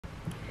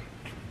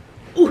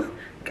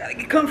Gotta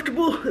get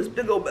comfortable. This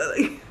big old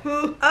belly.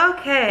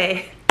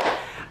 Okay.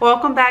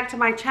 Welcome back to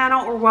my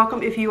channel, or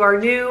welcome if you are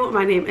new.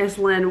 My name is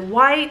Lynn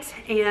White,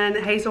 and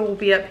Hazel will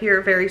be up here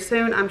very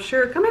soon, I'm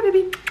sure. Come here,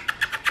 baby.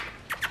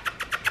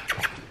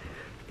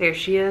 There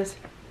she is,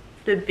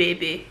 the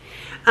baby.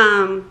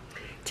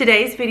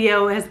 Today's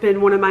video has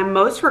been one of my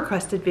most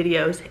requested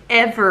videos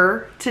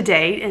ever to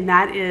date, and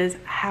that is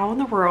how in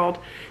the world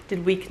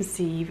did we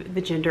conceive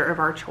the gender of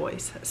our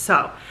choice?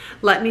 So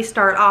let me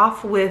start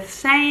off with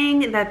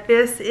saying that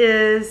this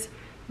is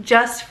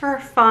just for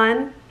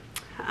fun.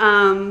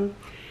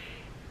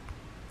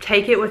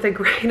 Take it with a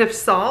grain of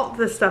salt,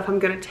 the stuff I'm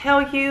going to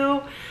tell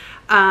you.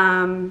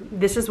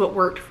 This is what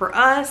worked for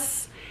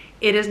us.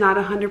 It is not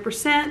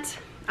 100%.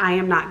 I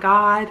am not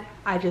God.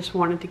 I just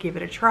wanted to give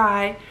it a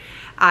try.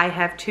 I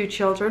have 2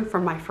 children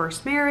from my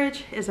first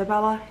marriage,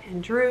 Isabella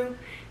and Drew.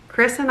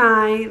 Chris and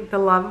I, the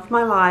love of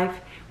my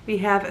life, we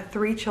have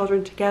 3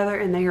 children together,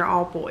 and they are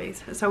all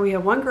boys. So we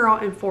have 1 girl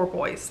and 4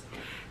 boys.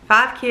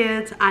 5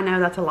 kids, I know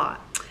that's a lot.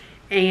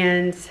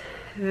 And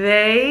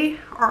they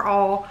are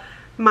all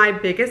my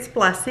biggest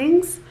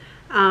blessings.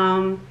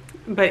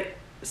 But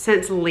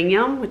since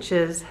Liam, which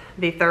is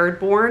the 3rd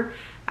born,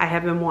 I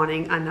have been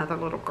wanting another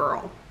little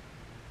girl.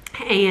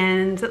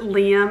 And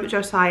Liam,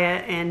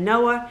 Josiah, and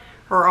Noah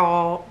are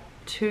all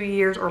 2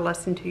 years or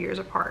less than 2 years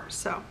apart.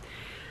 So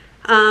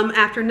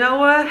after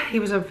Noah, he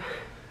was a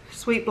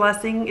sweet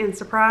blessing and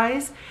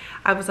surprise.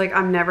 I was like,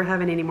 I'm never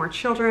having any more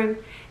children.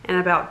 And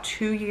about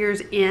 2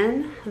 years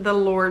in, the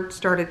Lord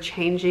started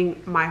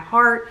changing my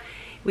heart.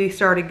 We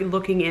started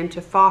looking into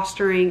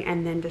fostering,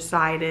 and then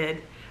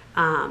decided,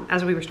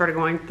 as we started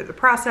going through the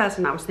process,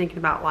 and I was thinking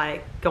about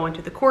like going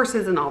to the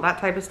courses and all that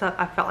type of stuff,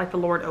 I felt like the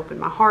Lord opened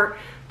my heart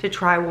to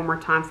try one more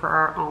time for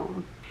our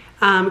own.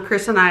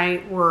 Chris and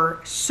I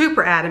were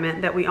super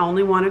adamant that we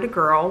only wanted a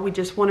girl. We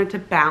just wanted to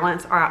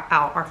balance out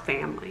our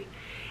family.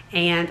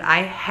 And I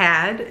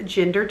had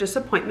gender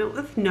disappointment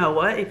with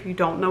Noah. If you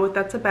don't know what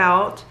that's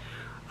about,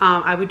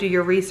 I would do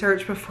your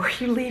research before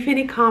you leave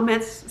any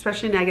comments,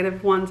 especially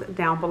negative ones,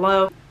 down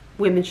below.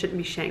 Women shouldn't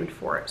be shamed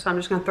for it. So I'm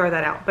just going to throw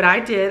that out. But I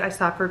did. I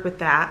suffered with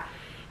that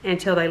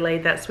until they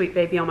laid that sweet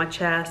baby on my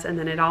chest, and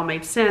then it all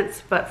made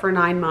sense. But for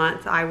 9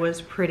 months, I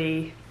was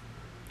pretty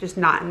just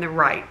not in the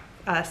right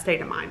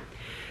state of mind.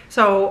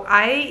 So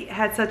I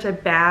had such a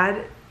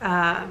bad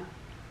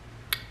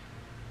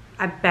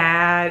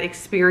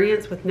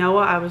experience with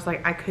Noah. I was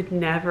like, I could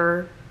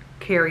never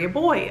carry a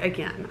boy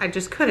again. I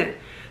just couldn't.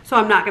 So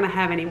I'm not going to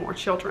have any more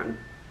children.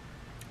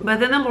 But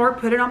then the Lord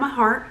put it on my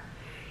heart.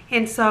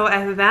 And so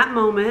at that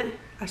moment,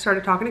 I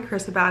started talking to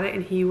Chris about it,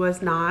 and he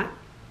was not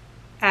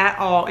at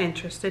all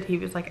interested. He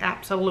was like,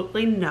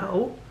 absolutely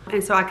no.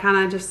 And so I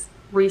kind of just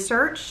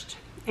researched,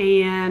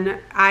 and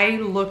I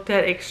looked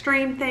at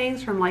extreme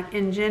things from like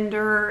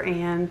engender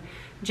and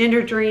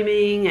gender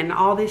dreaming and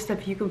all this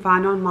stuff you can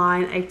find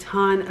online, a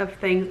ton of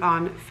things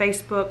on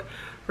Facebook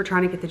for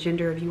trying to get the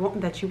gender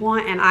that you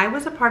want. And I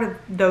was a part of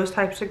those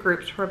types of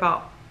groups for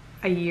about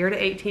a year to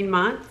 18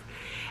 months.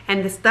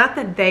 And the stuff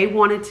that they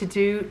wanted to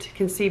do to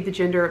conceive the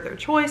gender of their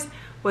choice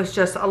was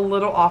just a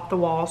little off the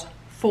walls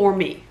for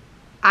me.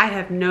 I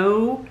have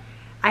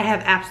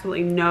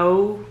absolutely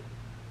no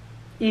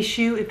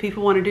issue if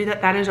people want to do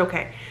that. That is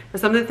okay.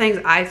 But some of the things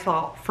I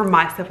saw for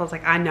myself, I was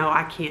like, I know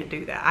I can't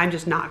do that. I'm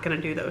just not going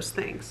to do those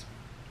things.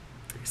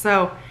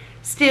 So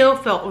still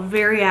felt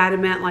very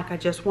adamant, like I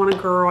just want a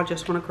girl, I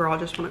just want a girl, I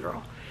just want a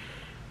girl.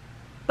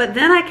 But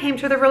then I came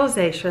to the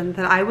realization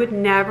that I would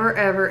never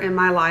ever in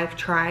my life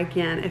try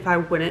again if I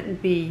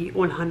wouldn't be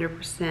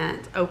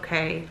 100%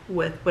 okay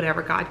with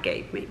whatever God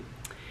gave me.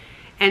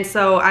 And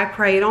so I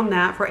prayed on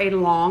that for a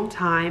long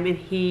time, and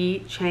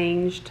He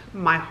changed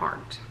my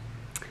heart.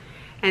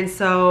 And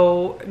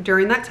so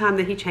during that time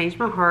that He changed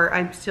my heart,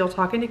 I'm still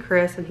talking to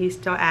Chris, and he's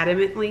still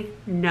adamantly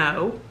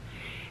no.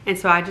 And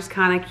so I just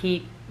kind of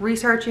keep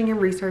researching,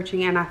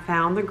 and I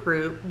found the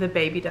group, the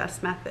Baby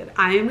Dust Method.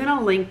 I am going to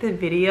link the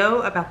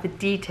video about the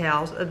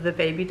details of the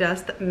Baby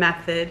Dust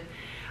Method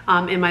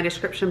in my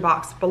description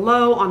box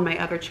below on my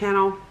other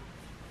channel.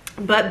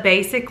 But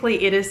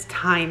basically it is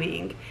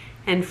timing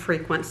and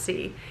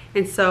frequency.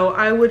 And so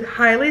I would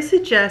highly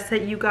suggest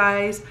that you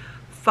guys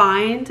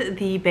find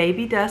the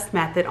Baby Dust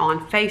Method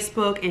on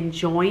Facebook and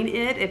join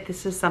it if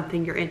this is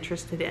something you're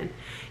interested in.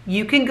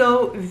 You can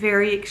go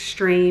very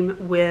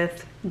extreme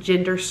with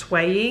gender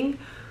swaying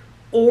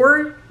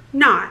or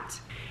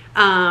not.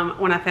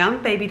 When I found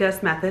the Baby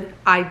Dust Method,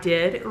 I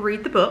did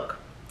read the book.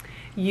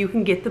 You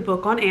can get the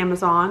book on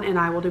Amazon, and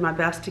I will do my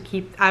best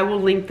to I will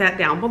link that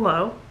down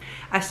below.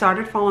 I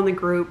started following the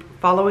group,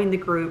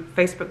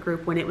 Facebook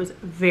group, when it was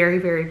very,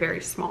 very,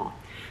 very small.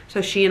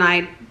 So she and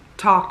I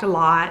talked a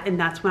lot, and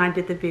that's when I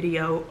did the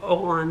video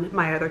on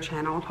my other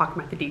channel talking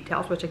about the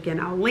details, which again,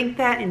 I'll link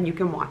that and you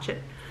can watch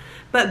it.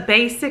 But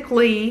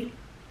basically,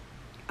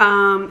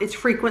 it's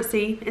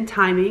frequency and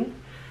timing.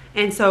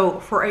 And so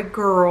for a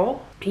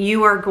girl,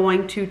 you are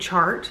going to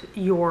chart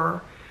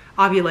your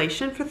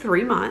ovulation for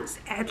 3 months,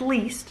 at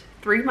least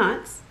 3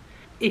 months.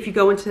 If you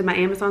go into my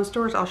Amazon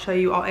stores, I'll show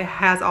you all, it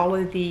has all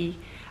of the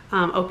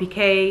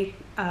OPK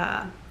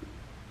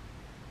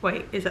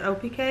wait, is it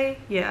OPK?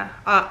 Yeah,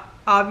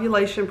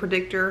 ovulation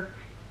predictor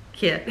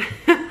kit.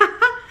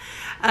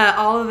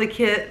 All of the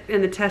kit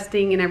and the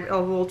testing and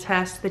all the little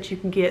tests that you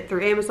can get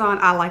through Amazon.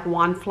 I like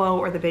OneFlow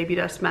or the Baby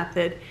Dust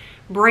Method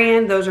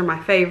brand. Those are my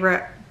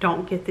favorite.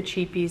 Don't get the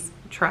cheapies.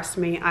 Trust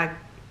me, I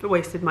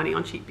wasted money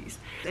on cheapies.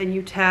 And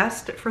you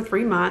test for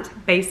 3 months.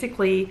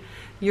 Basically,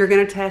 you're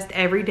gonna test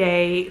every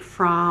day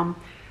from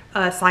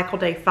cycle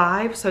day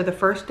 5. So the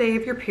first day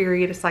of your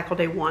period is cycle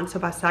day 1. So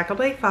by cycle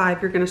day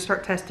 5, you're gonna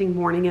start testing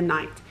morning and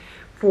night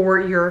for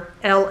your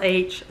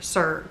LH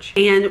surge.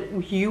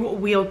 And you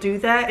will do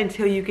that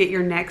until you get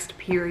your next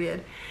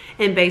period.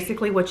 And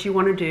basically what you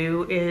wanna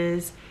do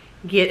is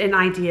get an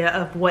idea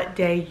of what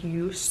day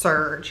you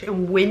surge.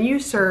 And when you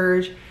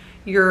surge,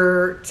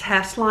 your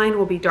test line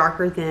will be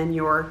darker than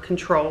your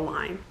control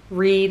line.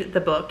 Read the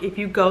book. If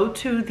you go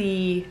to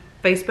the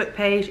Facebook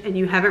page and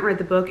you haven't read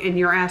the book and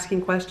you're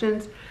asking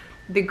questions,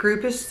 the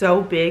group is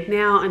so big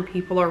now and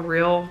people are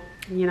real,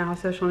 you know how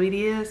social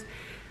media is.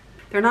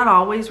 They're not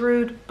always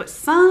rude, but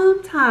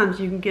sometimes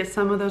you can get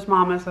some of those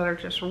mamas that are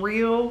just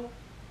real,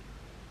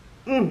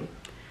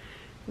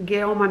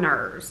 get on my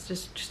nerves.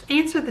 Just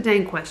answer the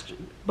dang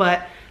question.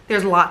 But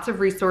there's lots of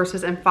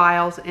resources and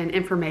files and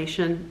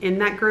information in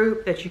that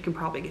group that you can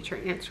probably get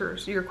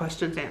your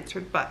questions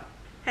answered.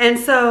 And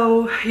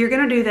so you're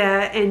gonna do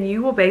that and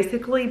you will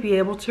basically be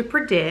able to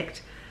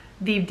predict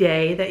the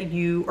day that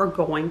you are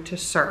going to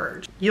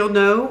surge. You'll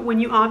know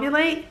when you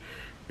ovulate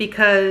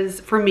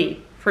because for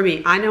me,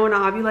 I know when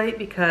I ovulate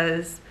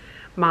because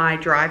my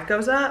drive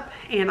goes up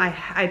and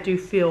I do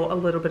feel a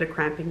little bit of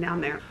cramping down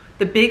there.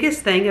 The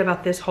biggest thing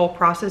about this whole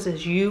process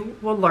is you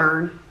will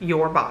learn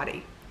your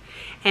body.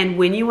 And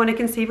when you want to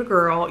conceive a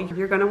girl,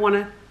 you're going to want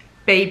to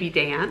baby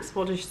dance.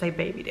 We'll just say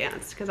baby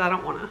dance because I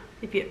don't want to,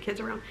 if you have kids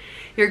around,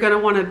 you're going to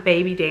want to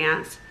baby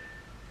dance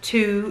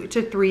 2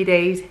 to 3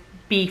 days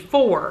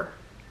before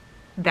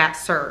that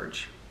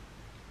surge.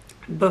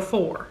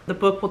 Before. The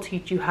book will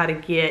teach you how to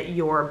get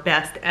your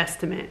best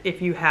estimate.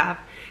 If you have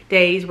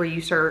days where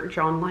you surge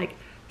on like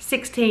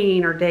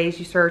 16 or days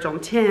you surge on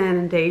 10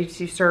 and days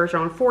you surge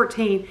on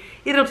 14,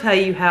 it'll tell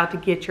you how to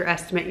get your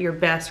estimate, your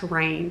best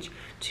range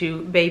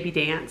to baby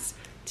dance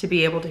to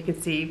be able to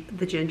conceive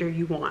the gender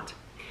you want.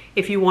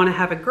 If you want to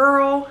have a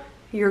girl,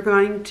 you're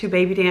going to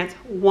baby dance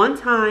 1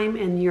 time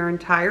in your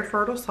entire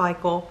fertile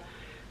cycle.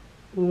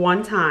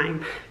 1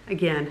 time.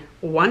 Again,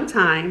 1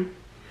 time.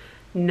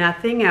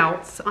 Nothing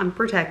else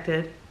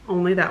unprotected.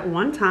 Only that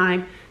 1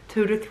 time,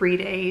 2 to 3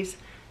 days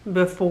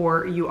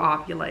before you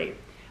ovulate.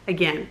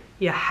 Again,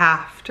 you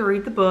have to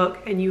read the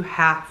book and you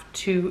have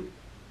to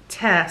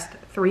test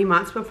 3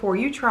 months before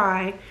you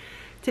try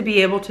to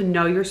be able to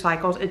know your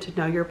cycles and to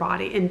know your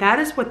body. And that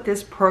is what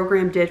this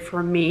program did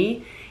for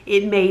me.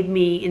 It made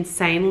me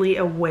insanely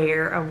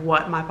aware of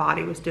what my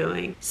body was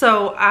doing.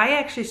 So I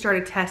actually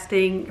started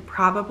testing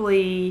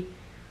probably,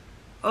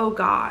 oh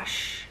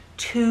gosh,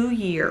 2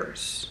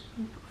 years,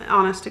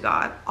 honest to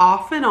God,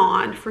 off and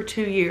on for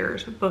 2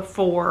 years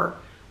before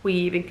we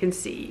even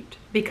conceived.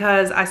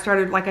 Because I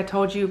started, like I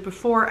told you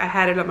before, I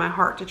had it on my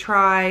heart to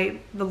try.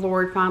 The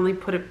Lord finally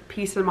put a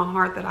piece in my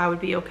heart that I would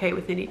be okay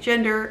with any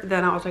gender.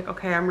 Then I was like,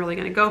 okay, I'm really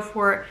gonna go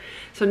for it.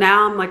 So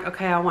now I'm like,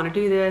 okay, I wanna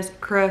do this.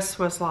 Chris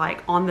was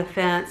like on the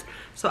fence.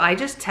 So I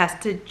just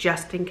tested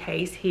just in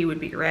case he would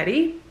be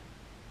ready.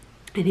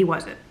 And he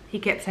wasn't. He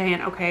kept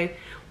saying, okay,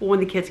 well, when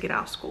the kids get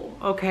out of school.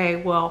 Okay,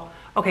 well,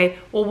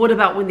 what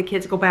about when the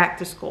kids go back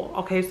to school?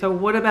 Okay, so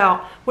what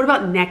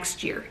about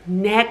next year?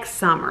 Next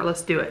summer,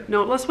 let's do it.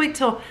 No, let's wait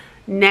till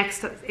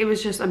next. It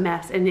was just a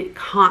mess and it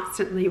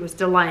constantly was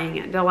delaying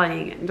it.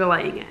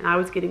 And I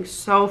was getting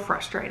so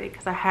frustrated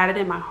because I had it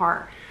in my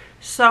heart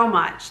so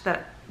much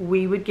that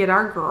we would get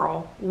our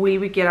girl, we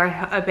would get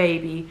a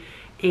baby.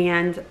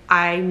 And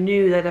I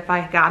knew that if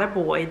I got a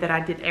boy that I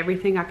did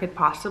everything I could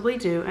possibly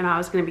do and I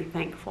was gonna be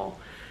thankful.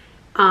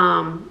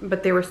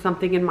 But there was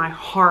something in my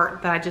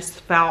heart that I just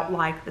felt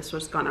like this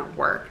was gonna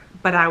work.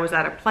 But I was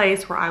at a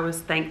place where I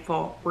was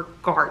thankful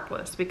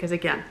regardless, because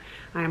again,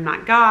 I am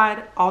not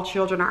God. All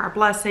children are a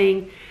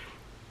blessing.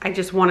 I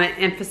just want to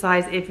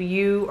emphasize, if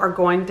you are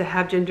going to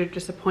have gender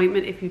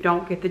disappointment, if you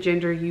don't get the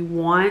gender you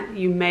want,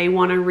 you may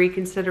want to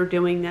reconsider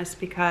doing this,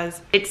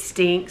 because it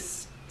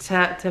stinks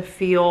to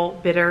feel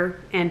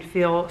bitter and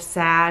feel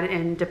sad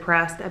and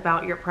depressed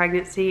about your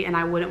pregnancy, and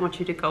I wouldn't want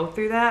you to go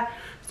through that.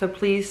 So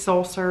please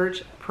soul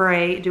search,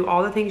 pray, do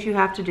all the things you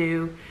have to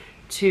do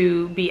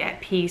to be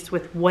at peace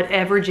with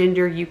whatever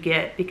gender you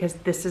get, because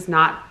this is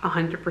not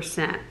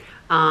 100%.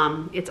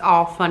 It's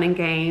all fun and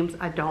games.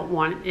 I don't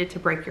want it to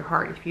break your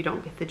heart if you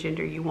don't get the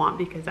gender you want,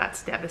 because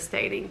that's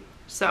devastating.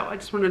 So I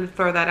just wanted to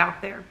throw that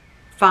out there.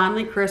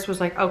 Finally, Chris was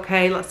like,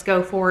 okay, let's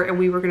go for it. And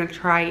we were gonna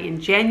try in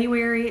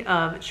January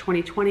of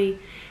 2020.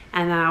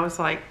 And then I was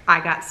like, I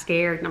got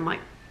scared and I'm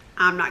like,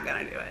 I'm not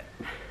gonna do it.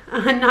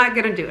 I'm not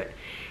gonna do it.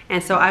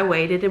 And so I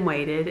waited and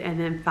waited, and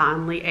then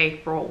finally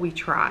April we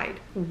tried.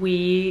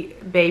 We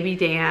baby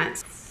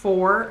danced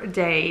 4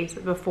 days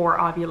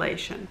before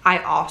ovulation. I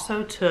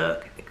also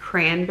took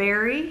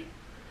cranberry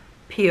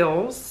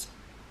pills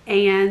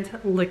and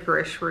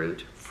licorice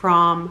root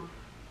from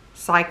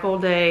cycle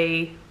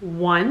day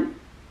 1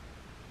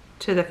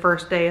 to the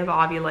first day of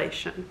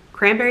ovulation.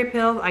 Cranberry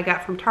pills I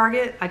got from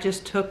Target. I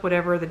just took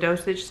whatever the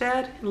dosage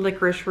said.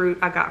 Licorice root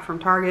I got from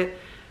Target,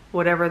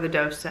 whatever the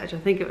dosage. I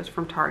think it was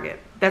from Target.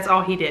 That's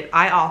all he did.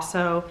 I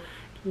also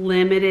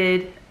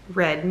limited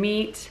red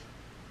meat,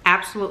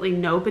 absolutely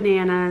no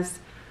bananas,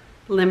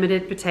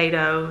 limited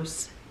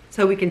potatoes.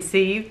 So we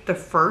conceived the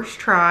first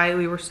try.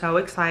 We were so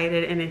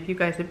excited. And if you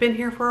guys have been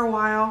here for a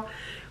while,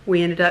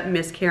 we ended up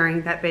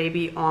miscarrying that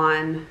baby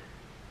on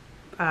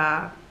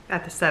at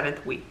the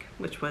 7th week,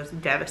 which was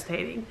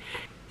devastating.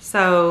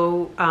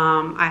 So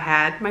I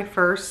had my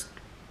first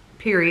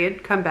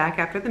period come back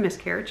after the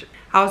miscarriage.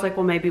 I was like,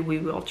 well, maybe we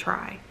will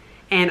try.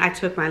 And I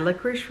took my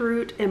licorice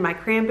root and my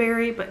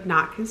cranberry, but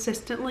not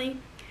consistently.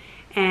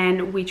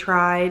 And we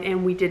tried,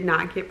 and we did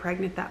not get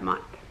pregnant that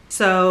month.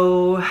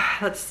 So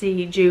let's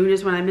see, June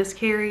is when I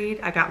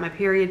miscarried. I got my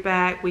period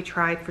back. We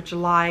tried for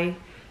July,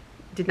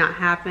 did not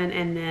happen.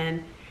 And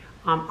then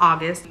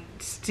August,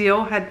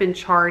 still had been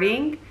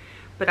charting,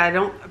 but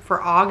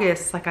for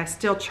August, like I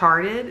still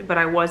charted, but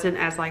I wasn't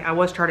as I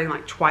was charting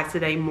like twice a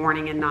day,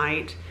 morning and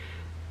night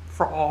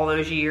for all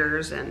those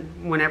years.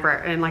 And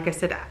like I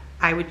said,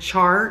 I would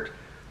chart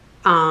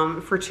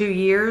for 2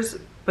 years,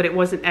 but it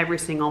wasn't every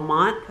single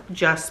month,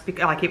 just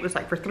because like it was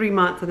like for 3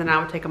 months, and then I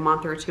would take a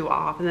month or 2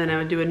 off, and then I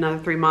would do another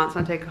 3 months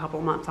and I'd take a couple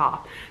of months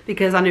off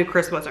because I knew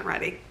Chris wasn't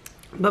ready.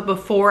 But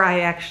before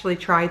I actually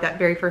tried that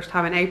very first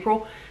time in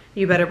April,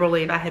 you better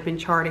believe I had been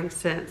charting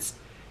since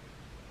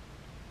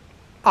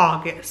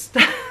August.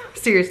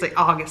 Seriously,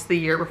 August the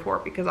year before,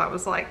 because I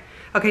was like,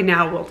 okay,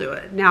 now we'll do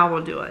it. Now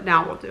we'll do it.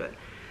 Now we'll do it.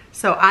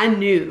 So I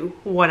knew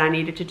what I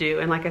needed to do.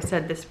 And like I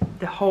said,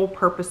 the whole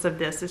purpose of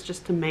this is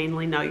just to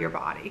mainly know your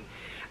body.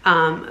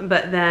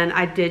 But then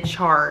I did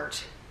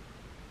chart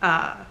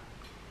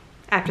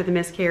after the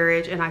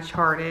miscarriage, and I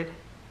charted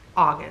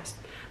August.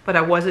 But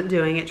I wasn't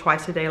doing it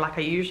twice a day like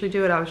I usually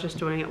do it. I was just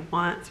doing it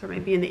once or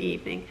maybe in the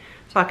evening.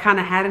 So I kind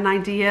of had an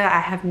idea.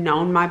 I have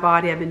known my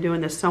body. I've been doing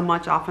this so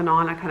much off and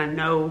on. I kind of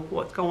know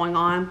what's going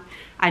on.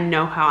 I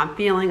know how I'm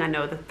feeling. I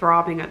know the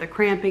throbbing or the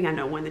cramping. I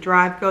know when the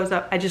drive goes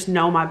up. I just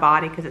know my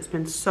body because it's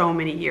been so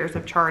many years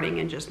of charting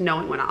and just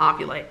knowing when to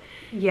ovulate.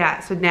 Yeah,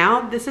 so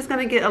now this is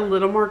going to get a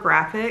little more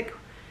graphic.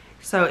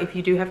 So if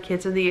you do have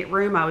kids in the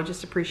room, I would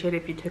just appreciate it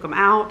if you took them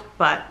out,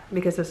 but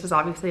because this is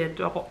obviously an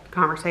adult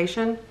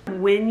conversation.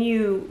 When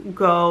you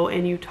go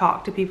and you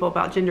talk to people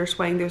about gender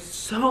swaying, there's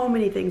so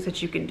many things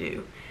that you can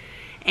do.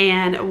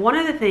 And one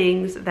of the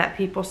things that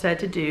people said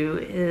to do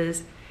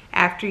is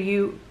after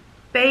you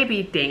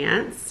baby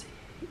dance,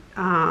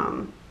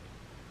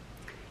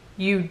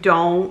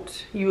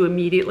 you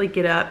immediately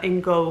get up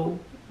and go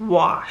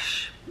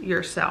wash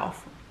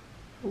yourself,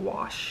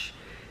 wash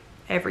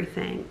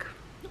everything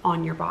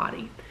on your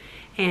body,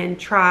 and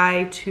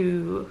try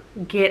to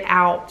get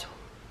out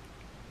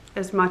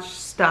as much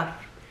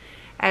stuff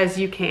as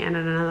you can.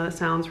 And I know that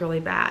sounds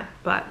really bad,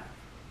 but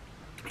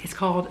it's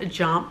called a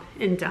jump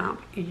and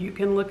dump. You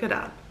can look it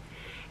up.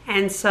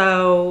 And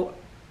so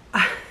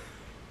it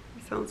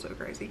sounds so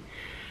crazy.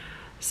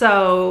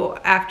 So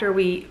after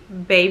we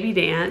baby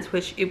dance,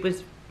 which it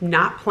was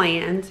not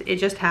planned, it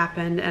just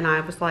happened, and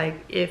I was like,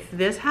 if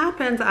this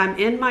happens, I'm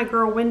in my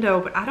girl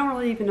window, but I don't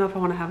really even know if I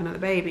want to have another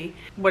baby.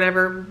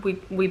 Whatever,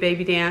 we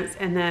baby danced,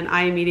 and then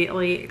I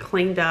immediately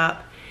cleaned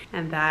up,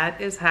 and that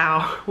is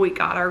how we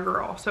got our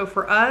girl. So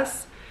for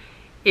us,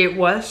 it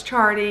was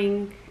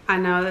charting. I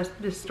know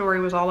this story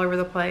was all over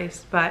the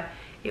place, but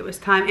it was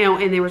time,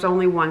 and there was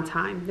only one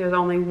time. There was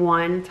only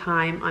one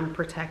time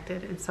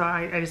unprotected, and so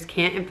I just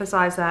can't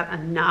emphasize that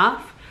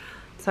enough.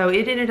 So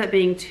it ended up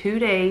being 2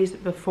 days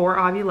before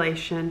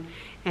ovulation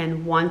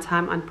and one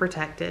time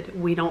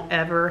unprotected. We don't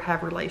ever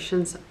have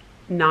relations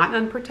not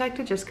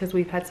unprotected just because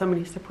we've had so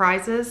many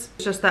surprises.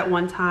 It's just that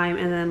one time,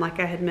 and then like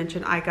I had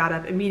mentioned, I got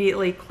up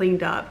immediately,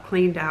 cleaned up,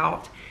 cleaned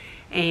out,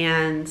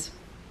 and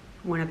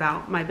went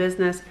about my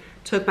business.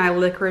 Took my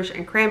licorice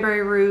and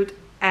cranberry root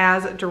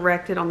as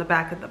directed on the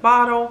back of the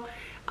bottle,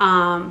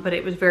 but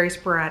it was very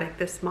sporadic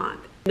this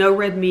month. No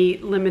red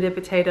meat, limited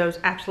potatoes,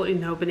 absolutely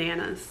no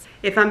bananas.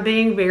 If I'm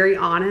being very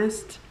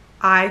honest,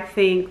 I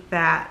think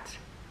that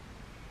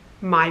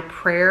my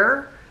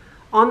prayer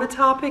on the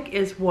topic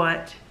is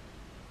what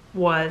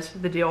was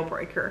the deal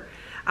breaker.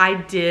 I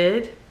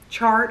did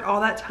chart all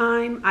that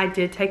time. I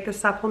did take the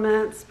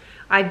supplements.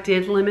 I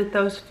did limit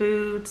those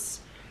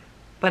foods,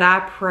 but I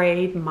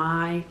prayed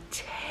my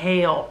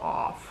tail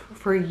off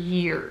for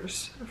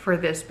years for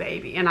this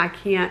baby, and I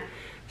can't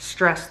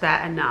stress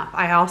that enough.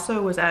 I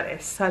also was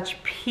at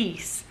such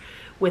peace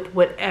with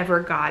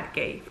whatever God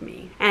gave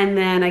me. And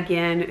then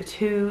again,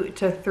 2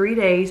 to 3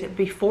 days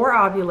before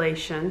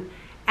ovulation,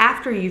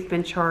 after you've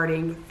been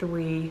charting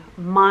 3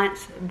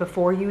 months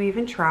before you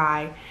even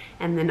try,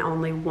 and then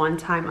only one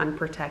time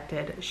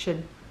unprotected,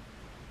 should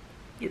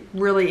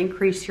really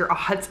increase your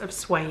odds of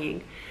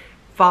swaying.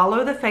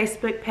 Follow the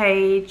Facebook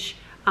page,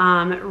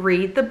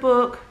 read the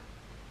book,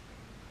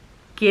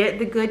 Get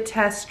the good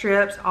test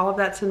strips. All of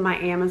that's in my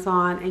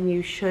Amazon, and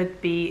you should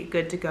be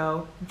good to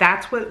go.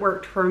 That's what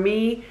worked for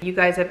me. You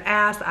guys have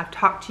asked. I've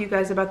talked to you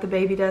guys about the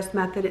baby dust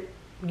method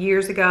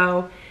years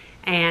ago,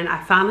 and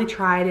I finally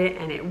tried it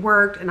and it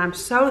worked, and I'm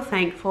so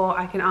thankful.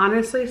 I can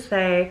honestly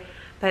say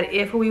that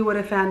if we would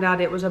have found out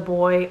it was a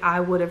boy, I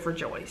would have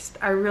rejoiced.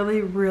 I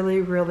really,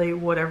 really, really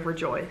would have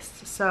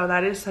rejoiced. So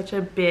that is such a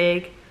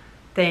big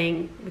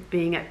thing with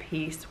being at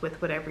peace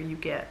with whatever you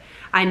get.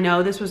 I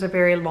know this was a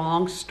very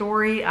long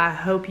story. I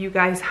hope you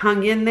guys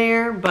hung in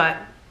there, but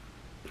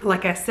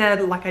like I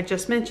said, like I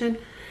just mentioned,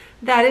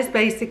 that is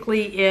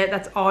basically it.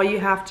 That's all you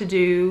have to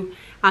do.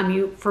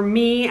 For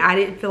me, I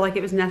didn't feel like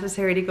it was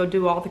necessary to go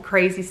do all the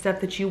crazy stuff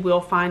that you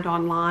will find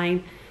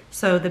online.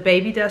 So the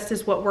baby dust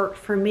is what worked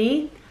for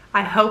me.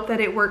 I hope that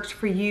it works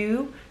for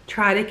you.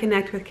 Try to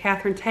connect with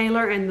Catherine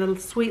Taylor and the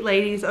sweet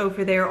ladies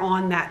over there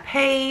on that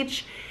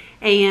page.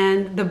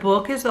 And the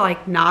book is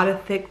like not a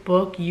thick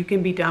book. You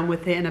can be done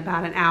with it in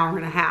about an hour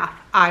and a half.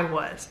 I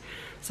was.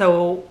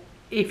 So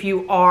if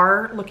you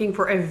are looking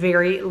for a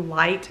very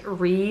light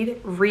read,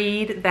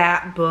 read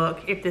that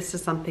book if this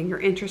is something you're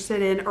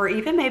interested in, or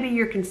even maybe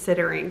you're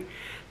considering,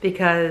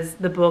 because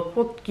the book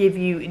will give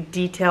you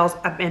details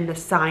and the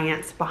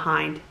science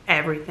behind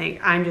everything.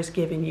 I'm just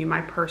giving you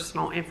my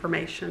personal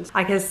information.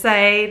 Like I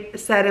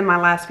said in my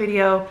last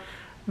video,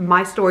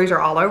 my stories are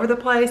all over the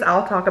place.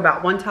 I'll talk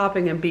about one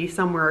topic and be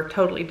somewhere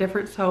totally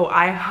different. So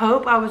I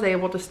hope I was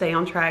able to stay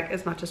on track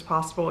as much as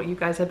possible. You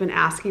guys have been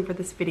asking for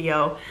this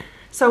video.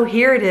 So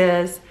here it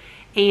is.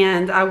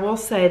 And I will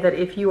say that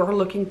if you are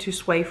looking to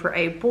sway for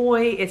a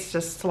boy, it's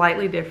just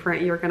slightly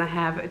different. You're gonna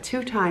have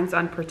 2 times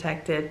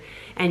unprotected,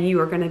 and you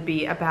are gonna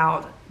be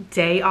about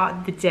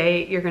the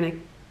day you're gonna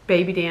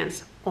baby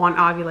dance on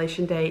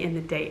ovulation day and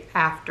the day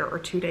after, or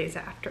 2 days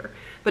after.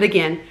 But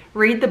again,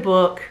 read the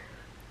book.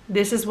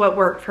 This is what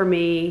worked for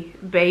me.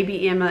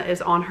 Baby Emma is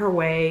on her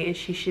way, and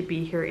she should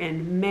be here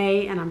in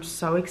May, and I'm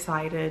so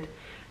excited.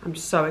 I'm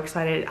so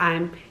excited.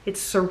 It's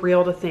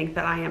surreal to think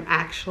that I am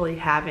actually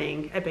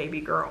having a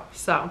baby girl.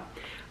 So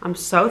I'm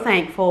so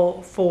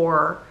thankful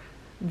for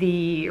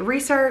the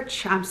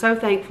research. I'm so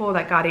thankful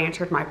that God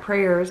answered my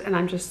prayers, and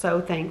I'm just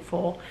so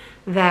thankful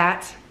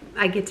that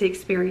I get to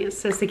experience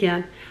this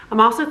again. I'm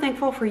also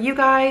thankful for you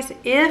guys.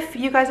 If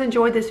you guys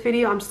enjoyed this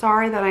video, I'm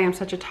sorry that I am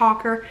such a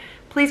talker.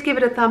 Please give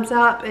it a thumbs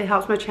up. It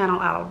helps my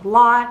channel out a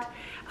lot.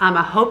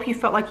 I hope you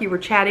felt like you were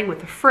chatting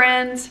with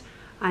friends.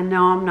 I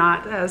know I'm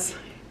not as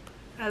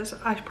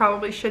I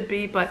probably should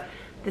be, but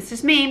this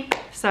is me.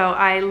 So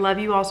I love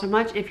you all so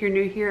much. If you're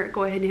new here,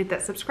 go ahead and hit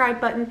that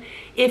subscribe button.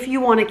 If you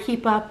want to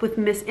keep up with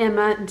Miss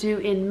Emma, due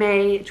in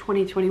May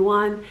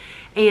 2021.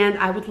 And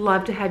I would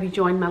love to have you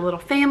join my little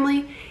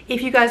family.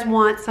 If you guys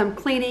want some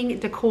cleaning,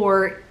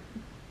 decor,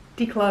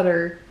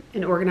 declutter,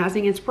 and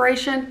organizing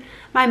inspiration,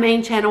 my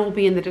main channel will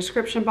be in the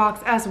description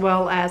box, as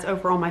well as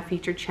over on my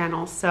featured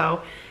channels.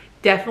 So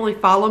definitely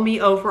follow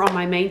me over on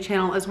my main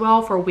channel as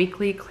well for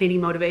weekly cleaning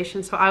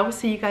motivation. So I will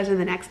see you guys in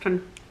the next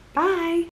one. Bye.